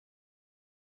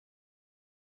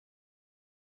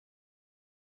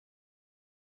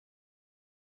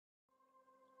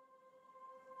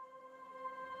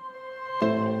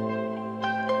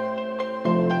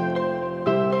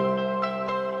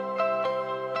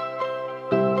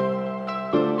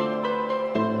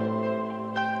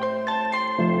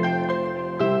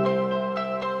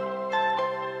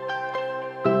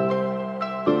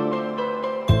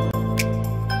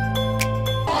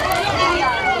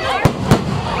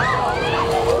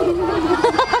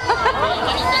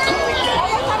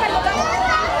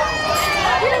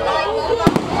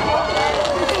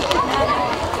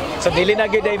Dili na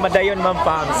gyud ay madayon man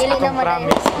Pams. Dili na Akong madayon.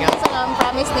 promise nga. Sa ang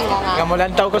promise nila nga.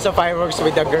 Kamulantaw ko sa fireworks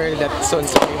with a girl that soon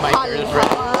to be my girlfriend.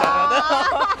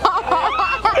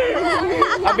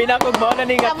 Abi na kog mao na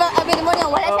ni nga. Abi mo niya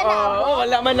wala siya na. Oo,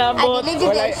 wala man nabot. Ay,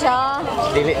 dili siya.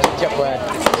 Dili siya puwat.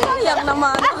 Sayang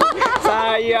naman.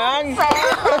 Sayang.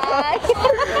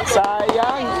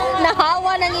 Sayang.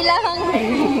 Nahawa ng ilang.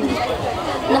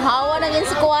 Nahawa ng yung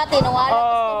sikuwate. Nawala.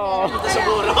 Oh.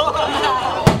 Siguro.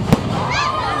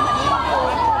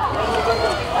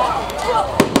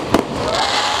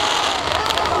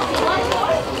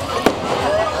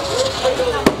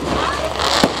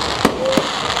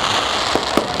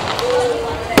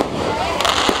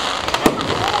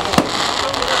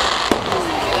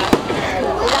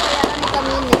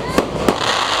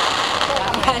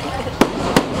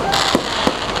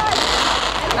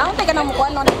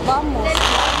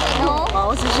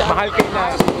 Mahal kayo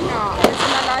na.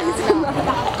 Personalize ko na.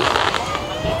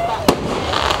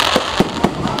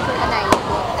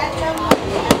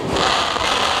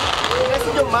 Kasi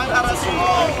yung man, aras mo.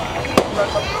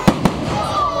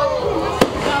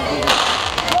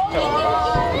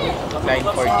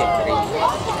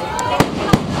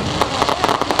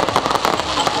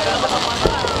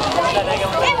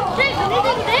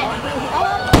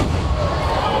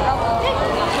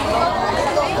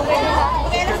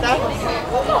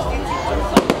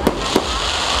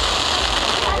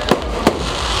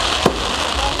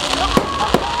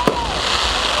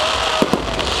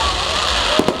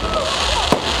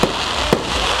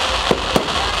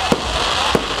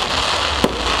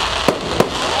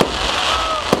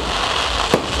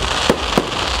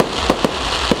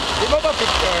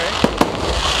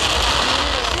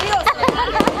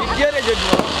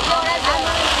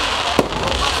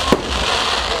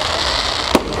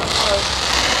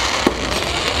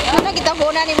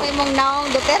 'Una ni mo imong naong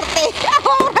Duterte.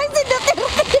 Ora si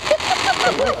Duterte.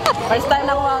 First time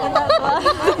na kuha kita.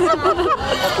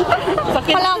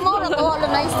 Wala mo ra to, wala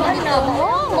nice na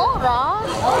mo. Mora.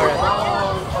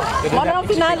 Mora ang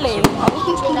finale.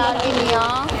 Finale niya.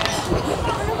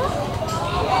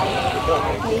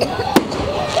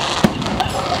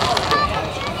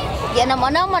 Yan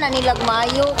naman na nilag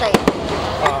mayo kay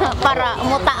para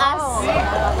mutaas.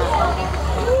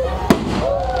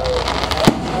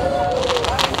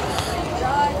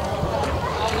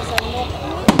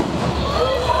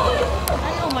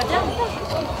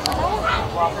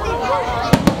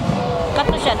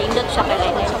 Kato siya, lindot siya kay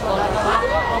Reid.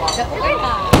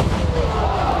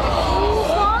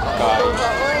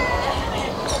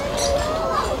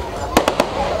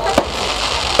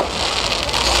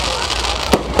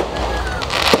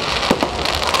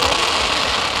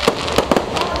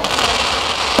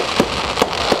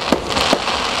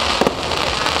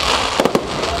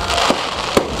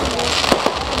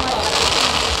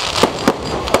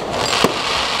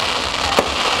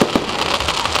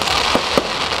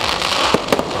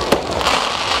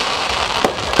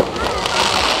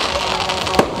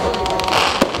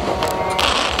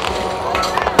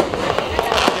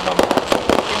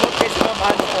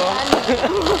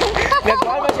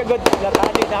 Nagmahal siya good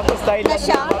latali na ako style lang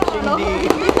watching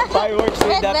the fireworks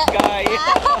with that guy.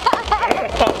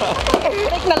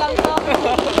 Break na lang to.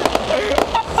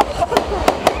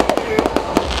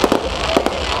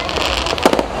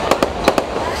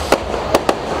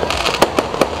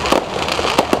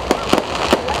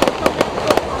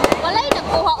 Walay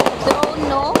nagkuha og drone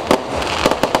no.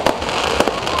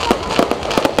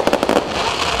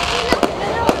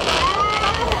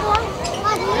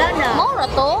 Mora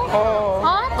to?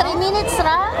 Ha? 3 minutes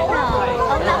ra? Wow.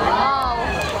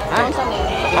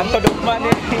 Anto dugman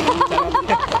eh.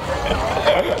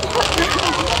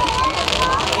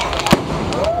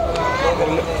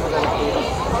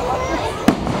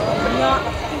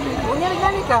 Unyari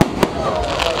gani ka.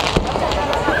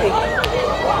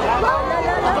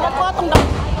 Wala ko atong dako.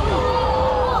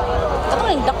 Katong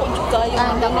yung dako juga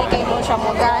yung damay kay mo siya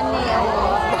mo gani.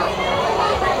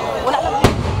 Wala lang.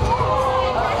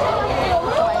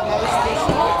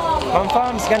 Ma'am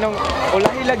Fams, ganong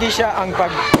ulahi lagi siya ang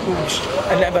pag-push.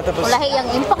 Ano ba tapos? Ulahi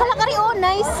ang impakalakari oh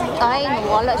nice. Ay,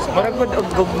 wala siya. Murag gud og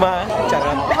gugma,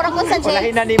 charot. Murag ko sa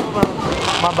Ulahi na nimo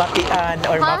mabatian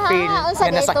or ma-feel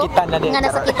nga nasakitan na di. Nga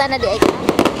nasakitan na di ay.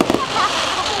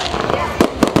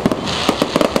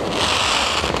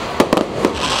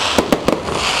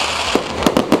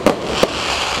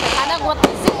 Anak what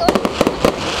is it?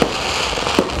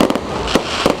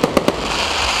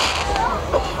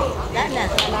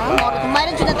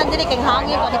 Mayroon siya natandiri kay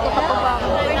hangin o dito pa pa.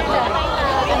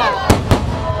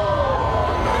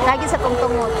 Lagi sa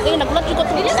tungtungot. Eh, naglat ko ito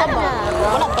isa ba?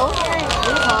 Wala to?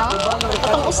 Ha?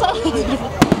 Itong usa.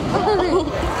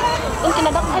 Ang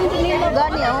kinadakhan din nila.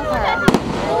 Gani ako ka.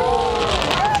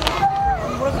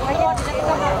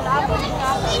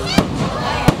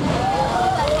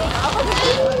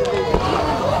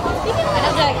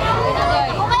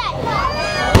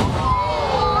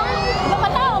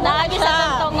 Lagi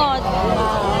sa tungtungod.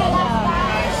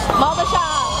 Mau ba siya?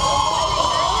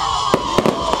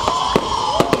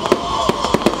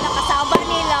 Nakasaba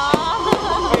nila.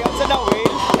 Ayun sa na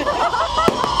whale.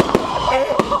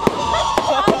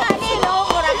 Ang nilo,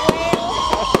 murag whale.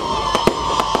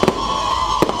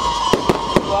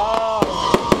 Wow.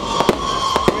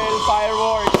 Whale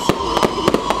fireworks.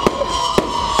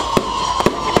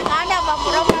 Nagana ba?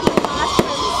 Murag mga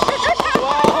sperms.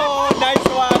 Wow, nice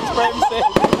one, sperm cell.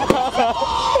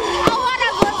 Awa na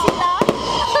good sila.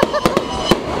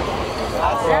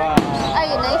 Wow, Ay,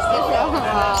 nice na siya.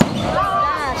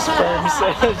 sperm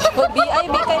cell.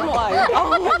 BIB kay mo ay.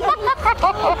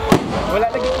 Wala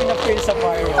lagi pinapil sa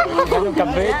fireworks. Ganun ka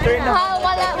better na. Ha,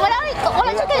 wala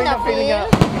siya kayo na feel feel. nga.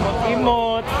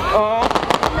 Imot. Oh.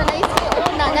 Na nice kayo.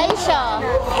 Na nice siya.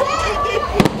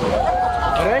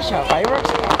 Wala siya.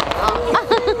 Fireworks.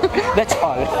 That's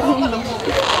all.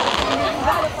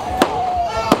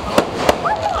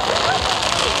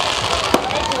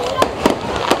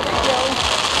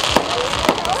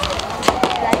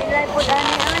 Lain-lain po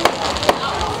dani ay.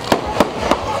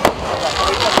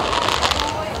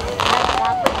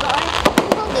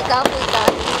 Hindi kapoy ka.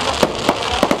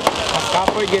 Mas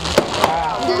kapoy gid.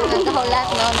 Nagkahulat,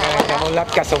 no? Nawala. Namulat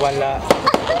ka sa wala.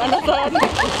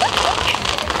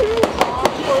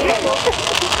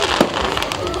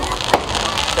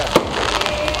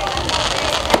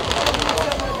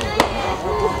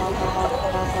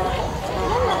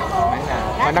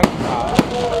 Manang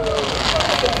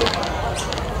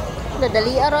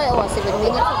Dadali aroy. Oh, 7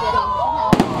 minutes sa diri.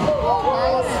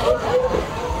 Nice.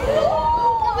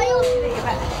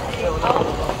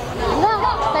 Nah,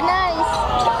 ka-nice.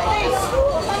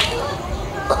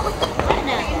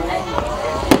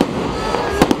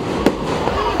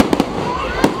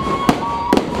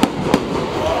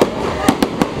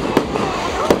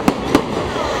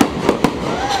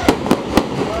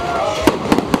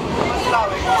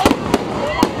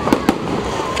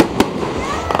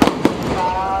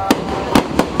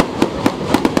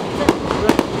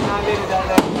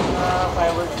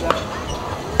 fireworks lang.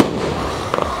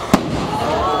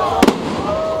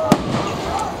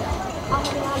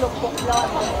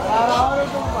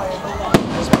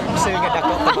 Sir nga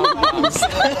dako.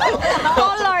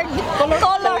 Colored.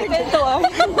 Colored. Ito ah.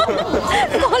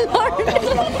 Colored.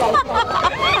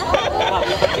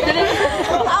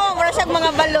 Awa, mura siyang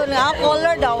mga balon nga.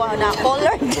 Colored daw na.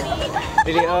 Colored.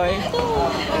 Dili oy.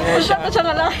 Ito siya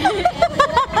nga lang.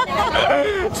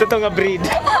 Sa to nga breed.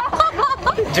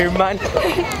 German.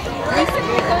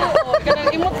 Kanang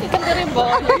imot ka diri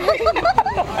ba?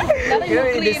 Kaya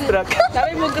i-distract.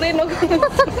 Sabi mo green o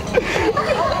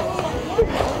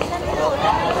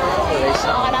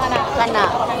Kana.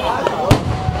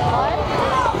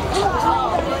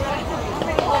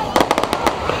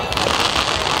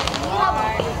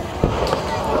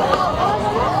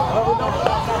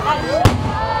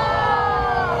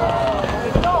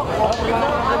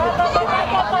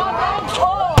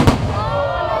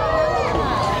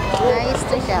 Nice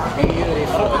to siya.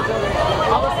 Beautiful.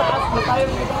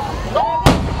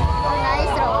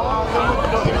 Nice raw.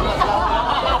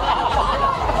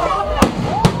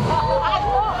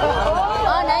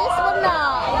 Oh, nice one na.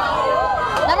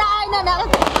 Naraay na na.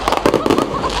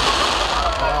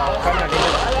 Kana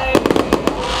dili.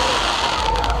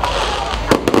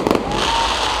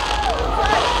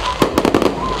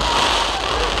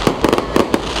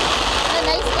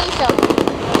 Nice station.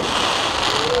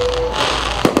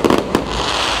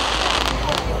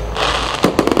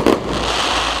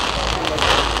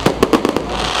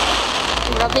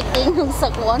 Grabe tingog sa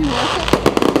kuwan mo.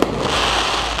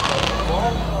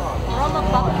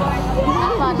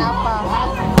 Napa.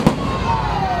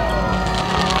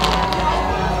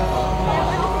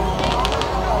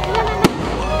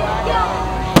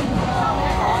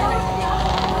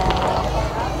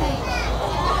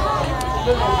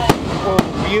 Oh,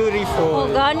 beautiful. Oh,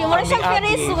 gani mo Ang siyang ning-agi.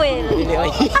 Ferris wheel. Dili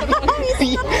oy.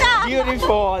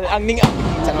 Beautiful. Ang ning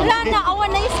Wala na, awan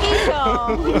na yung station.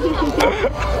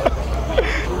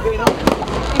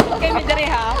 Okay, may diri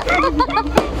ha.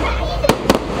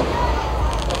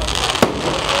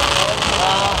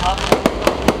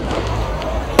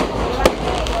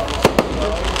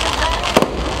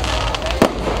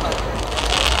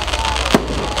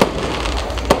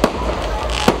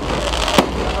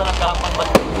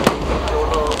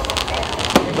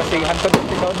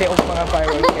 mga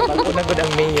fireworks. Kaya magpunagod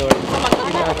ang mayor.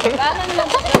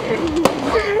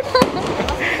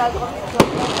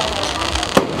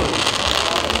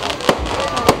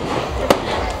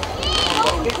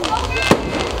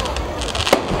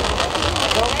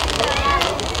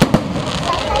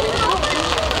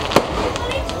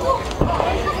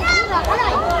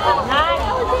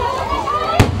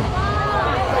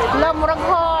 Wala, murag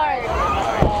heart.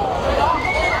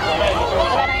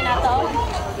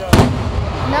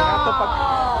 No.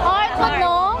 Heart mo,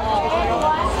 no?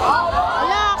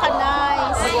 Wala ka,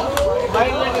 nice.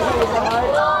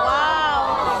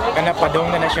 Wow. Kana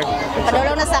padong na siya.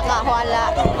 Padulong na sa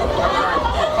kahwala.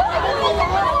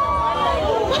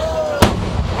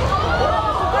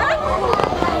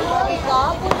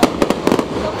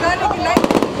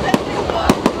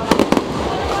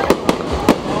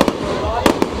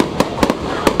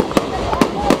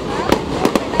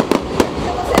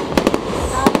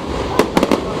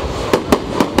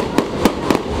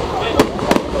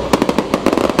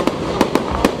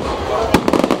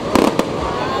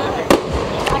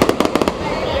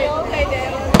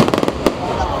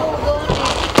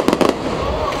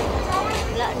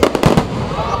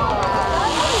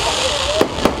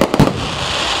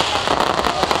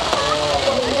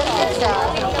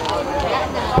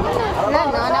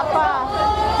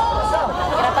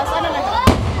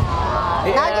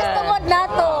 Nagistungod na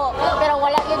to, pero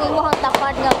wala yun yung mukhang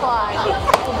tapad nga kuhan.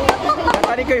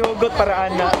 Natani ko yung hugot para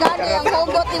ana. Gani ang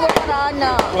hugot mo para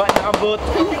ana. Wa na abot.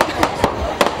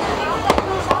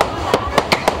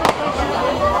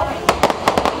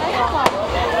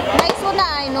 Nice mo na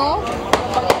ay, no?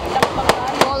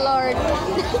 Colored.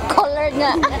 Colored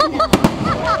nga.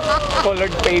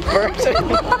 Colored paper.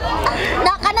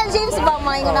 Naka na James ba?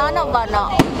 May ano ba na?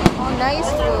 Oh, nice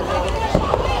food.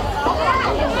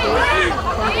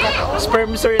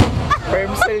 Sperm cell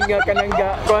nga kanang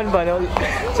kuan ba no?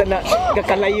 Sana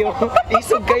gakalayo.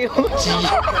 Isog kayo.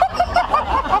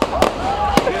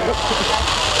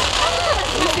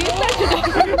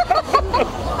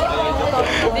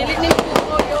 Dili ni ko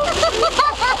yo.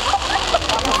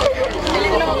 Dili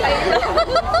na mo kayo.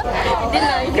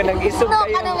 Dili. Kanang isog No,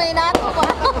 kayo. kanang may nato ko.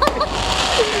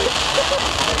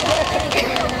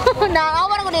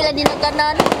 Naawa ko nila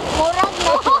dinaganan. Murag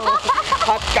no.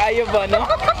 Hot kayo ba no?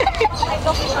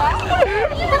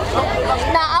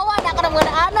 Naawa na ka ng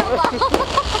mga ano ba?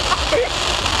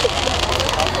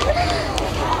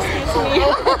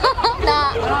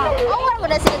 Naawa ko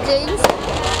na sila James.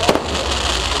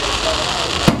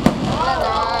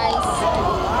 Nice.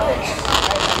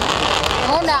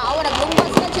 Oh, naawa naglumba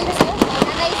sila James. Oh,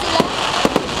 nanay sila.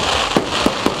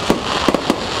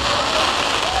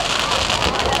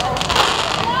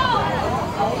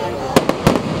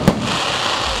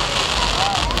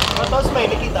 Tapos may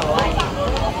nakita ko.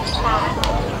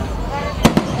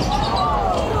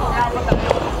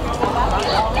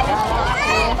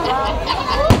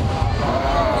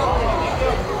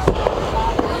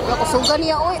 Suga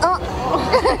niya, oy. Oh.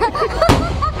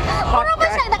 Puro ba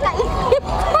siya nakainip?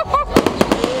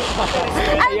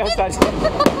 Ayaw sa.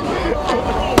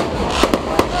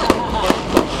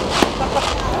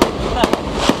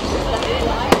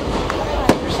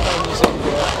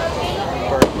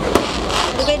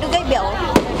 Dugay-dugay biyaw.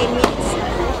 13 minutes.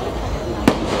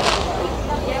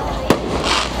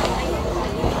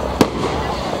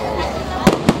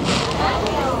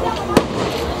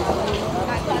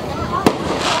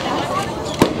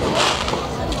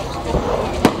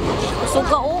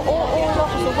 Suga,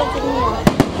 suga din niya.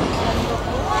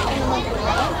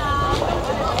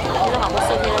 Wala ka,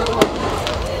 gusto nila naman.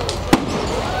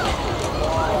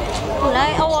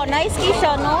 Nice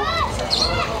siya, no?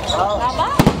 Tama?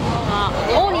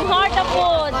 Oh, ni heart na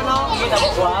po.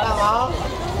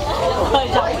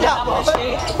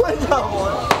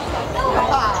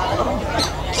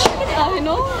 Ay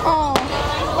no. Oh.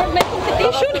 May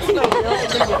competition.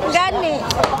 Gani.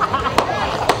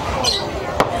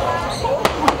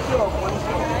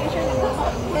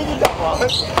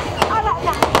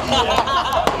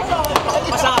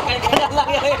 Masakay ka na lang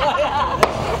yan.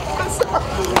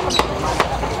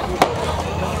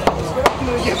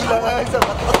 Nugip lang sa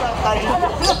matasakay.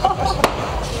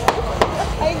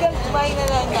 Ay, gagmay na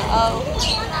lang na.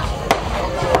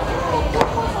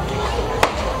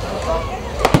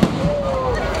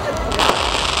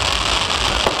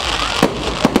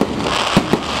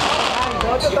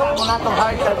 Mo na itong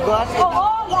hard tagwas.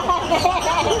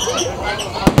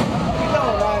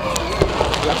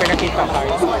 Wala pa nakita heart.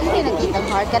 Hindi nakita ang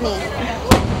heart kani.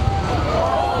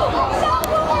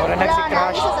 Wala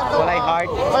nagsi-crush. Walay heart.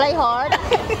 Walay heart.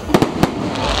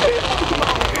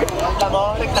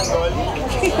 Tamo, rectangle.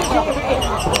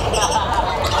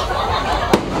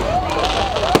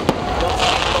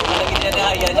 Lagi niya na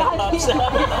ayan yung pops.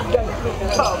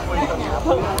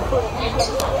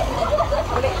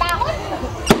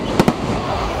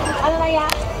 Ano na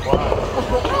yan?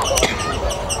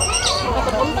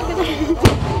 Nakapunta dito.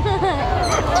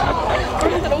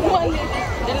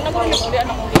 Dili na ko yung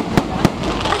anak ko.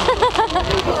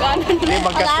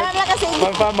 Mag-aaral lang kasi.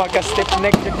 Magka-step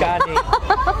neck yung kani.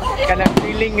 Kanang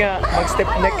feeling nga mag-step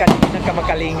neck kanina ka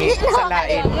makalingi sa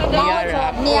lain.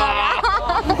 Niyara. Niyara.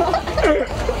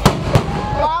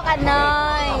 Wow,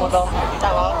 kanay.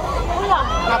 Tamo?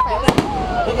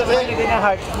 Hindi na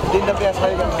heart. Hindi na bias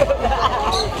kayo.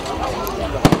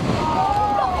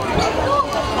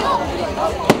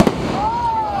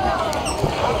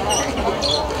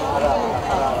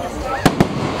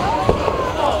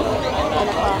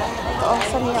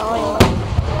 Awesome niya, oy.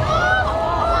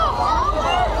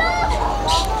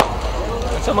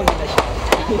 Sa mga na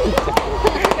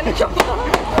siya.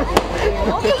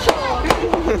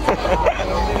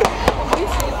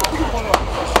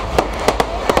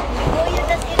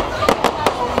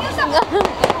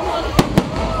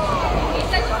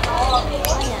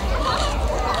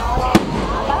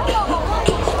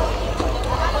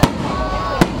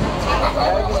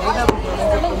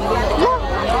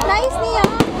 Nice niya.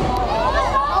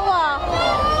 Awa.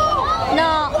 Na.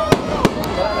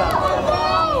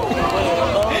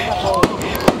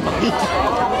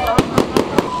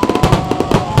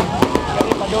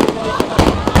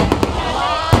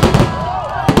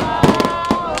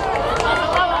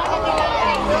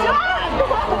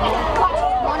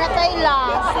 Muna tayo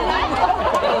last.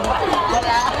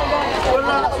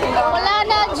 Wala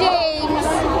na, James.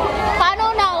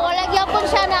 Paano na? Wala gyapon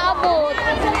siya naabot.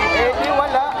 Eh, di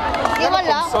wala. Di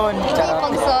wala? Pagson. Di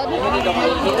pagson.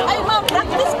 Ay, ma'am,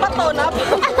 practice pa to na.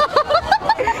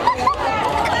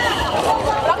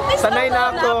 Sanay na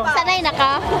ako. Sanay na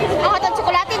ka? Ako itong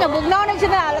tsokolate na. Bugnaw na siya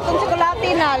na. Itong tsokolate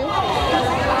na.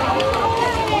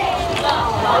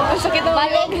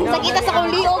 Balik. Sakita sa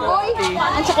kong liog, oy.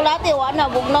 Ang tsokolate, wala.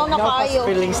 Bugnaw na Now, kayo.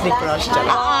 feelings ni crush.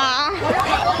 Tsaka.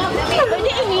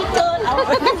 Pwede imiton.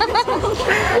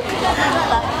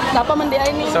 Dapat man di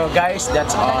ay ni. So guys,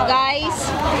 that's all.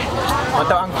 Guys,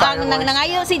 Ito ang fireworks.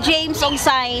 nangayo si James og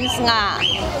signs nga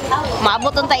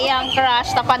maabot unta iyang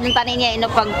crush tapad unta niya ino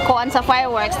pagkuan sa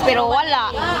fireworks pero wala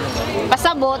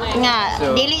pasabot nga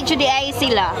So, dili jud di ay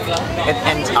sila. It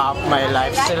ends up my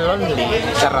life so lonely.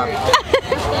 Charot.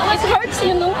 It hurts,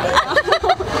 you know.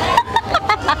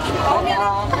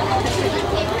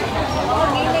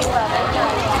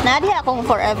 Nadi akong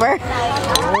forever.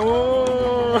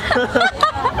 Oh!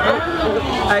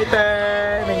 Ay,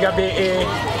 ten! Ng gabi eh.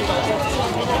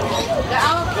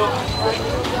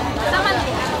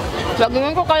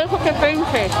 Lagyan ko kayo sa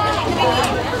princess.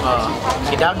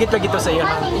 Idagit lagi to sa iyo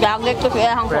ng Dagit ko sa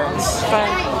iyang friends.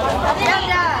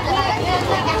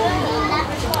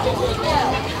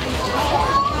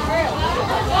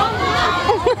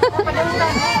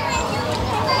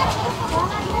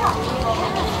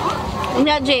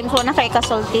 Nya James, wala kay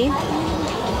kasulti.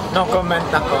 No comment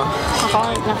ako. Ako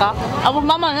naka. Abo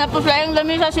mama, napos lang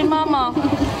lamisa si mama.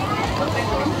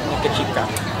 Nakachika.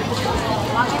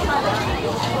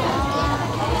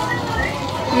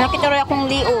 Nakita rin akong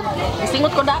liog.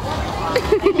 Singot ko da.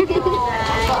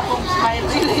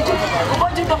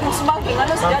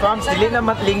 Mga fams, dili na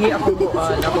matlingi ako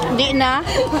buwan. Di na.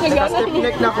 Naka-step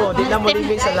neck na ko, di na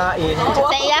muligay sa lain.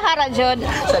 Sa iya harajod.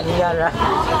 Sa niyara.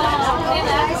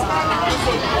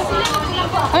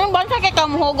 Anong bansa kay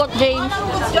kamuhugot, James?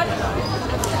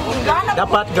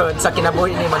 Dapat good sa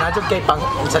kinabuhi ni manajud kay pang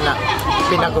sana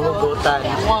pinaguhugutan.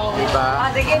 Diba?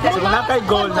 So na kay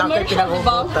goal na kay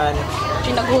pinaguhugutan.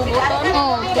 Pinaghugutan.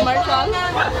 Commercial.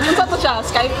 Ano sa to siya?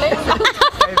 Skyflex?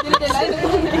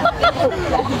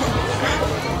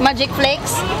 Magic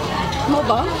Flakes? Ano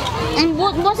ba?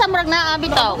 Buwan sa marag na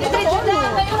bitaw.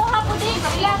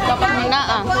 Dapat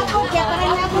na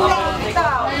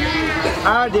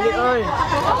Ah, dili oy.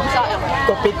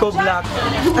 Kopi ko black.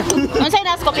 Ano sa'yo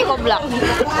nas kopi ko black?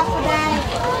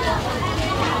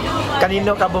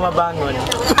 Kanino ka bumabangon?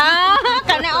 Ah,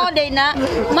 kana o day na.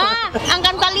 Ma, ang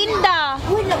kanta Linda.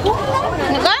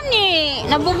 Nagani,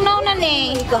 nabugnaw na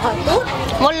ni.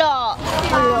 Wala.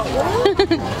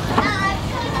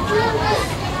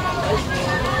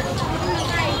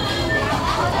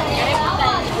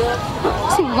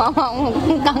 Si mama ang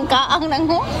kangkaang nang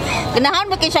ho. Ganahan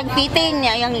ba kayo siyang fitting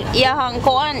niya, yung iyahang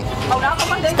kuan.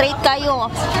 Straight kayo.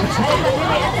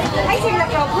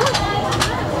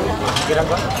 Kira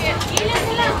ko?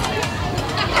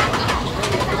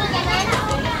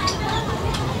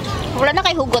 Wala na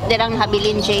kay hugot din ang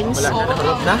habilin, James. Wala na,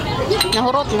 nahurot na.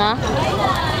 Nahurot na.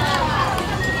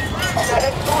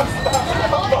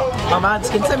 Mama,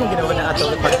 kinsa mo ginawa na ato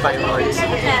pag fireworks?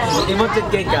 Emoted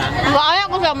kay ka. Kaya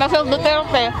ko siya, Marcel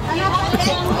Duterte.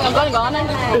 Ang galing ka na.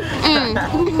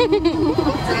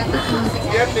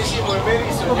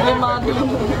 Problemado.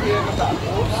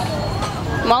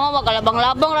 Mama, wag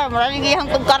kalabang-labang ra. Maraming gihang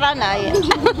tugkaran ay.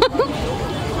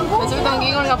 Kasi ito ang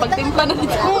gingon nga, pagtimpla na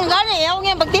dito. Gani, ayaw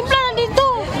nga, pagtimpla na dito.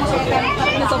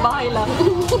 Nasa bahay lang.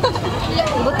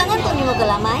 Butangan to ni mo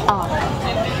galamay? Oh,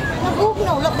 Nabug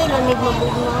na, ulap din lang mabug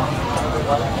na.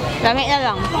 lamig na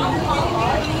lang.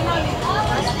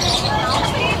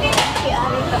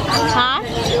 Ha?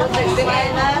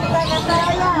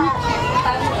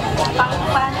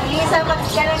 Isa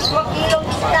magkalang 2 kilo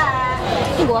kita.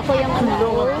 Guwapo yung ano.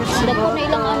 Dagko na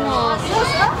ilang ano.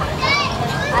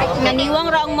 Naniwang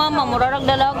ra ang mama, murarag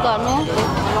dalaga, no?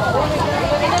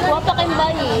 Guwapa kayong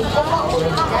bayi.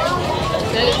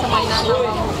 Dali sa may nana.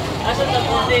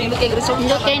 Hindi kay Grisok.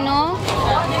 Hindi kayo, no?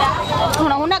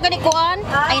 Una-una gani kuan,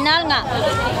 ainal nga.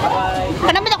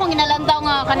 Kanang akong ginalantaw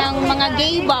nga kanang mga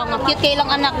gay ba nga cute kay ilang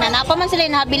anak na napa man sila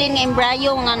nahabilin nga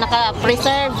embryo nga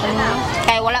naka-preserve.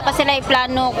 Kay wala pa sila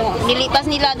plano kung dili pa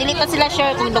sila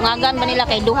sure kung dungagan ba nila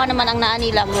kay duha naman ang naa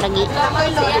nila muragi.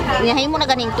 Nahimo na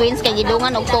ganing twins kay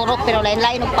gidungan og turok pero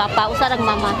lain-lain og papa usa rag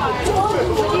mama.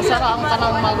 Isa ra ang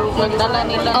kanang magdala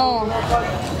nila. Oh.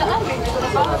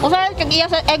 Usa ra kag iya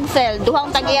sa egg cell, duhang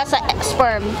tag-iya sa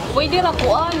sperm. Pwede ra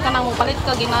kuan kanang palit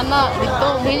ka ginana dito.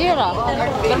 Pwede ra.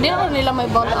 Pero di na nila may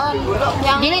balaan.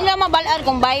 Yang Dili nila mabalaan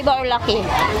kung bayi ba or laki.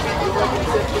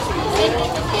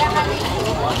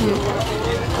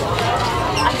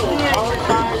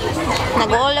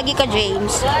 Nag-all lagi ka,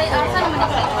 James.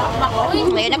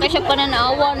 Ngayon na kasi siya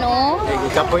pananawa, no?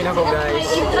 Kapoy na ko guys.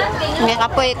 May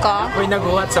kapoy ka. Kapoy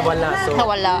naguhat sa wala. So, Sa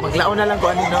wala. maglaon na lang ko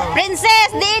ano no.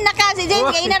 Princess, di na ka. Si James,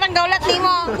 kayo na lang gaulat ni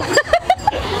mo.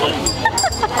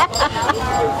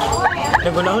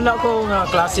 Nagunahon ko nga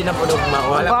klase na punog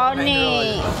wala pa ako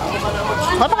Gani.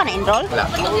 Wala pa ka na-enroll? Wala.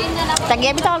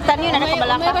 Tagyabi ta kag tanyo na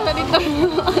nakabalaka. meron ka dito.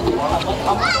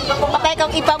 Patay kang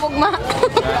ipamugma.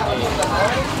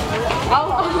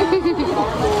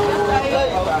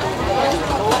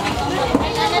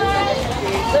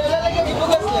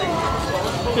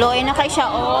 Loy na kay siya,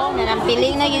 oh.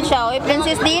 Nanampiling na yun siya, oh.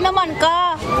 Princess, di naman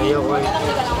ka. Ayaw ko.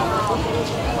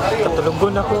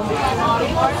 Katulugon ako.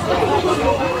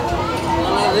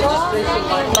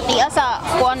 Pati sa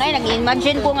kung ano ay,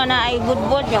 nag-imagine ko nga na ay good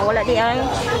board niya. Wala di ay.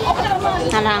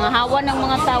 Nangangahawan ng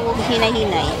mga tao,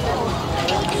 hinay-hinay.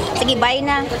 Sige, bye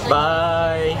na.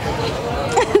 Bye.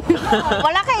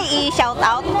 Wala kay i-shout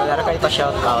out? Wala ra kayo pa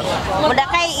shout out. Wala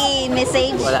kay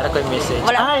i-message? Wala ra kayo message.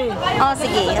 Wala. Ay, Oh,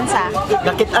 sige, yan sa.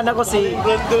 nakita na ko si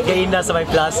Gaina sa may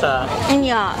plaza.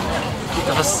 Inya.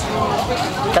 Tapos,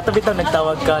 katabi tang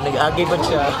nagtawag ka, nag-agi ba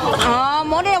siya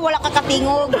Mo na wala ka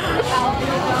katingog.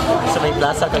 sa may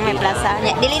plaza May kanina. plaza.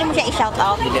 Dili mo siya i-shout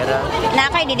out. Dilera. Na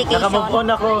kay dedication. Naka-move on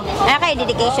ako. Na kay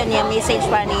dedication niya, message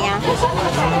pa niya.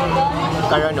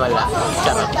 Karon wala.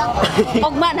 Charot.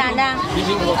 Ugma na na.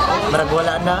 Marag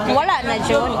wala na. Wala na,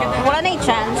 Jun. Wala na yung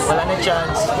chance. Wala na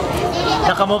chance.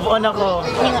 Naka-move on ako.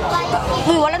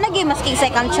 Uy, wala na game maski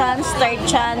second chance, third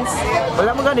chance.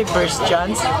 Wala mo gani first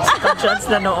chance. Second chance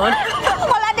na noon.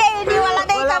 Wala din, wala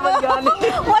din Wala kamo. man gani.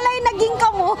 Wala yung naging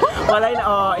kamo. Wala na,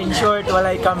 oh, in short,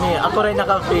 wala kami. Ako rin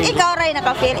naka-feel. Ikaw ray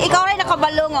nakafeel. Ikaw ray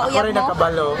nakabalo nga Ako uyab rin mo.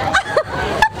 nakabalo.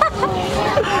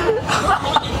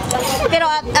 Pero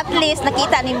at least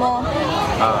nakita nimo.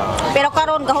 Pero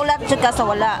karon gahulat jud ka sa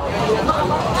wala.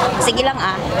 Sige lang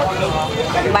ah.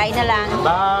 Bye na lang.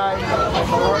 Bye.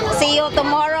 See you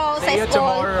tomorrow sa See you school.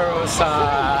 tomorrow sa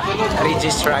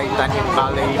Registrar Tanyan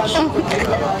College.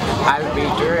 I'll be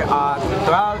there at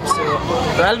 12. So,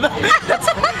 12? That's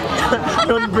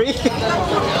non break.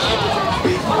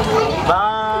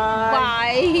 Bye.